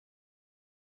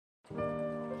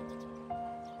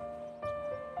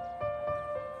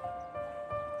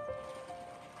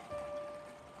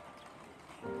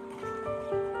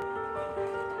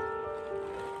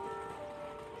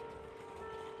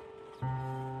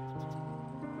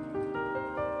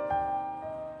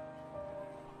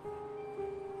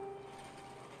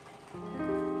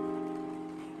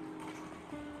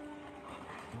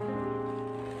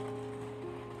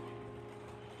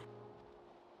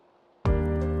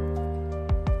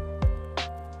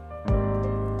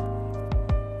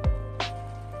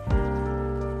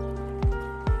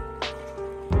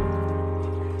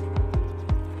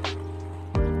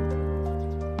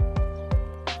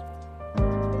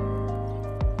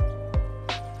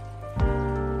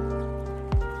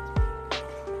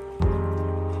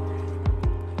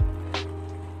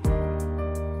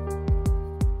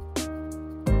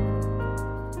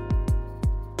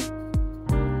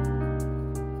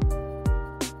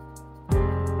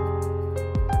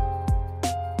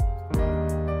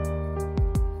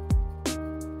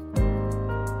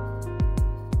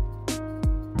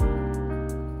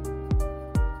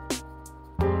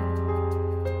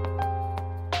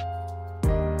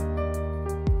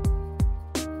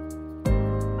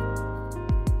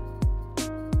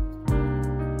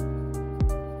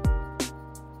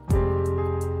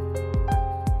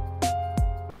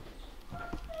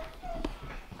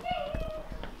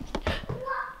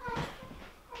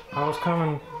I was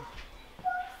coming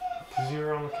because you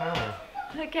were on the counter.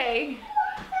 Okay.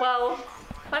 Well,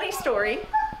 funny story.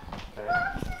 Okay.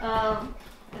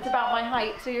 It's about my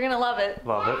height, so you're gonna love it.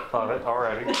 Love it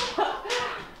already.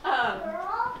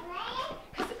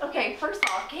 Okay, first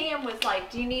off, Cam was like,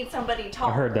 do you need somebody tall?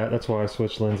 I heard that, that's why I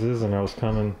switched lenses and I was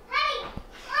coming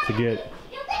to get...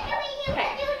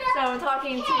 Okay, so I'm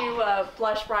talking to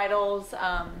Blush Bridal's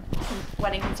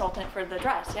wedding consultant for the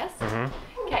dress, yes?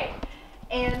 Mm-hmm. Okay,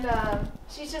 and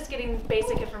she's just getting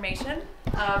basic information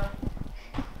of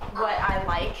what I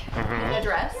like in a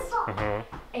dress.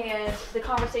 Mm-hmm. And the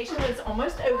conversation was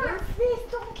almost over.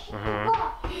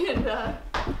 And I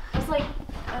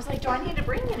was like, do I need to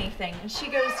bring anything? And she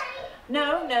goes,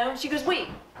 no. She goes, wait,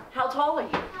 how tall are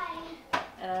you?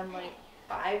 And I'm like,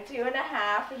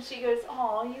 5'2.5". And she goes,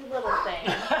 oh, you little thing.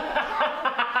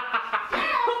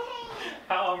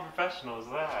 How unprofessional is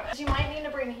that? You might need to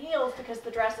bring heels because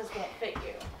the dresses won't fit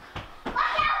you.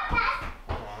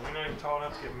 Oh, you're not even tall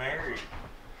enough to get married.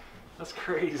 That's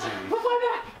crazy.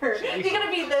 Whatever. Jesus. You're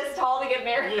gonna be this tall to get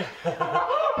married.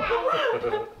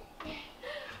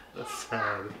 That's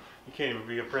sad. You can't even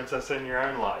be a princess in your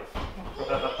own life.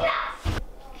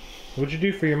 What'd you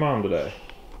do for your mom today?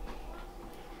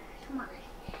 Come on.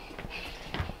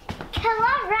 Come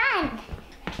on, run.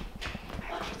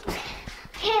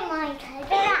 Okay, Mommy, close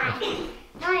your eyes.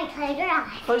 Mommy, close your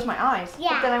eyes. Close my eyes. Yeah.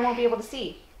 But then I won't be able to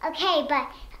see. Okay, but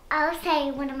I'll say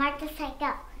when I mark the side,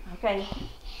 go. Okay.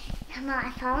 Come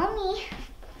on, follow me.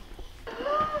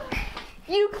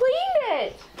 You cleaned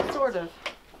it! Sort of.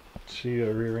 She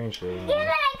rearranged it. Yeah, but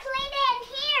I cleaned it in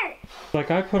here.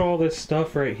 Like, I put all this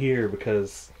stuff right here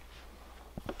because...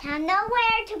 I know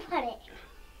where to put it.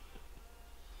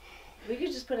 We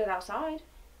could just put it outside.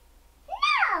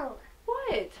 No!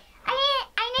 What? I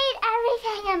need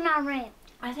everything in my room.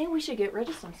 I think we should get rid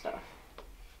of some stuff.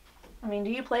 I mean, do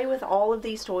you play with all of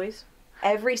these toys?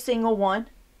 Every single one?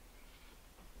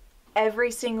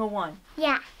 Every single one?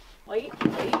 Yeah. Wait.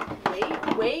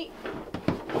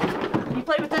 You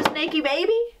play with this snaky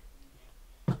baby?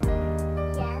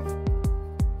 Yes.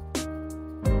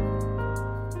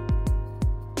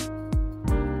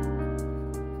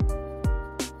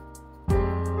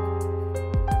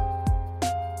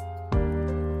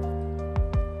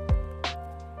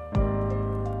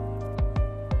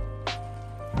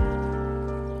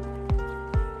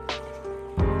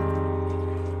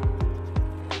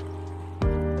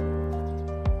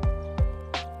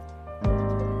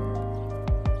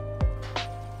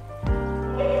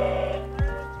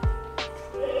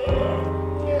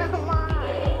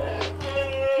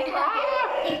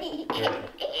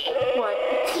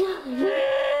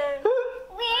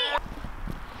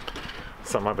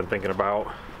 Something I've been thinking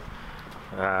about,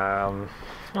 I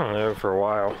don't know, for a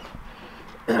while.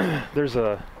 There's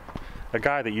a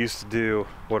guy that used to do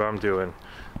what I'm doing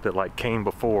that like came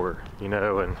before, you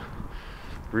know, and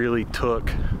really took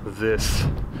this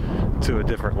to a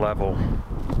different level.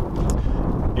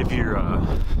 If you're a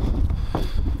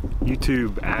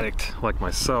YouTube addict like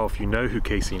myself, you know who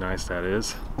Casey Neistat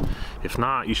is. If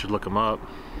not, you should look him up.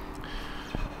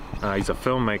 He's a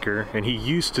filmmaker, and he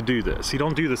used to do this. He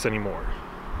don't do this anymore.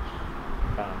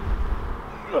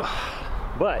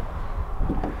 But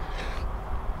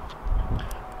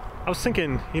I was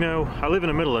thinking, you know, I live in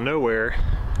the middle of nowhere,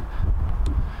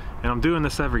 and I'm doing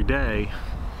this every day.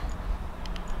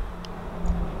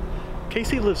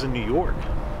 Casey lives in New York,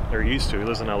 or used to. He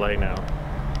lives in LA now.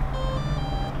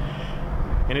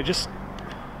 And it just,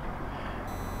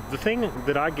 the thing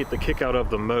that I get the kick out of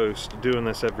the most doing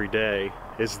this every day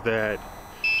is that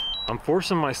I'm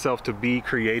forcing myself to be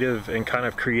creative and kind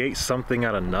of create something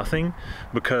out of nothing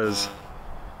because,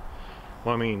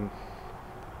 well, I mean,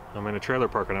 I'm in a trailer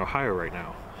park in Ohio right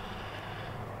now.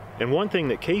 And one thing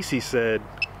that Casey said,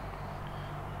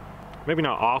 maybe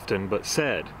not often, but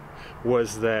said,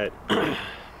 was that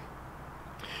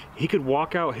he could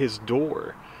walk out his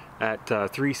door at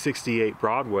 368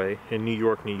 Broadway in New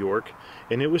York,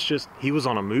 and it was just, he was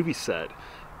on a movie set.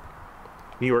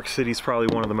 New York City's probably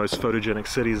one of the most photogenic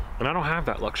cities, and I don't have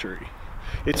that luxury.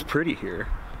 It's pretty here.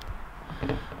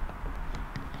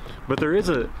 But there is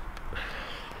an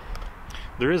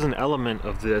element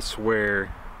of this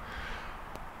where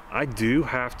I do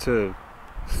have to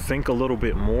think a little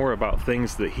bit more about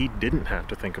things that he didn't have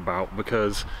to think about,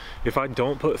 because if I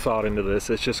don't put thought into this,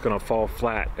 it's just gonna fall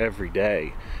flat every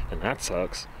day, and that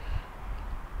sucks.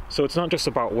 So it's not just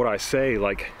about what I say,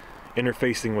 like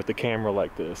interfacing with the camera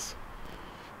like this,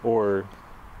 or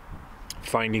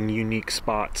finding unique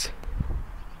spots.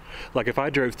 Like if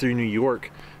I drove through New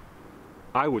York,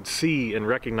 I would see and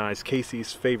recognize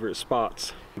Casey's favorite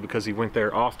spots because he went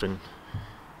there often.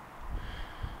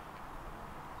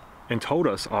 and told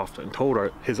us often,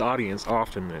 his audience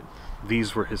often, that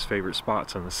these were his favorite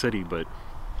spots in the city. But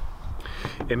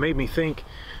it made me think,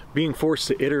 being forced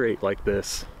to iterate like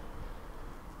this,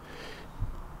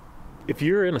 if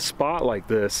you're in a spot like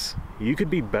this, you could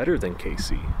be better than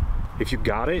Casey if you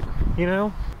got it, you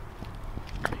know.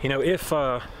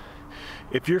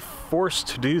 If you're forced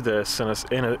to do this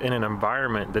in an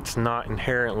environment that's not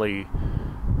inherently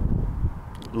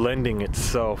lending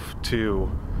itself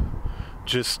to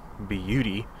just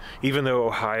beauty, even though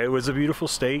Ohio is a beautiful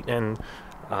state, and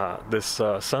this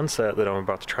sunset that I'm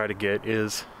about to try to get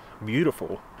is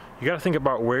beautiful, you got to think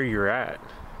about where you're at.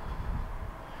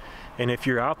 And if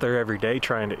you're out there every day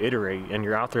trying to iterate, and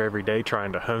you're out there every day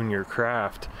trying to hone your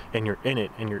craft, and you're in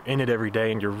it every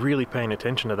day, and you're really paying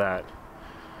attention to that,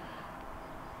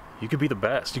 you could be the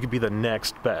best. You could be the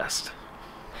next best.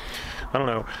 I don't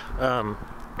know.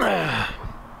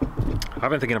 I've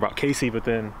been thinking about Casey, but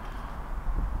then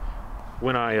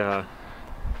when I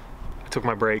took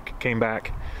my break, came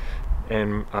back,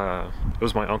 and it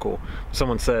was my uncle.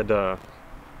 Someone said that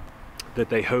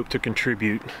they hope to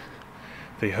contribute.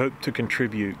 They hope to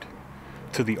contribute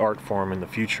to the art form in the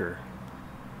future.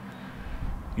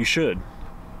 You should.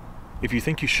 If you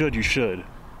think you should, you should.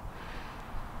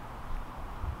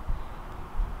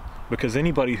 Because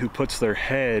anybody who puts their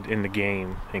head in the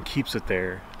game and keeps it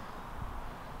there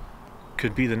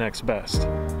could be the next best.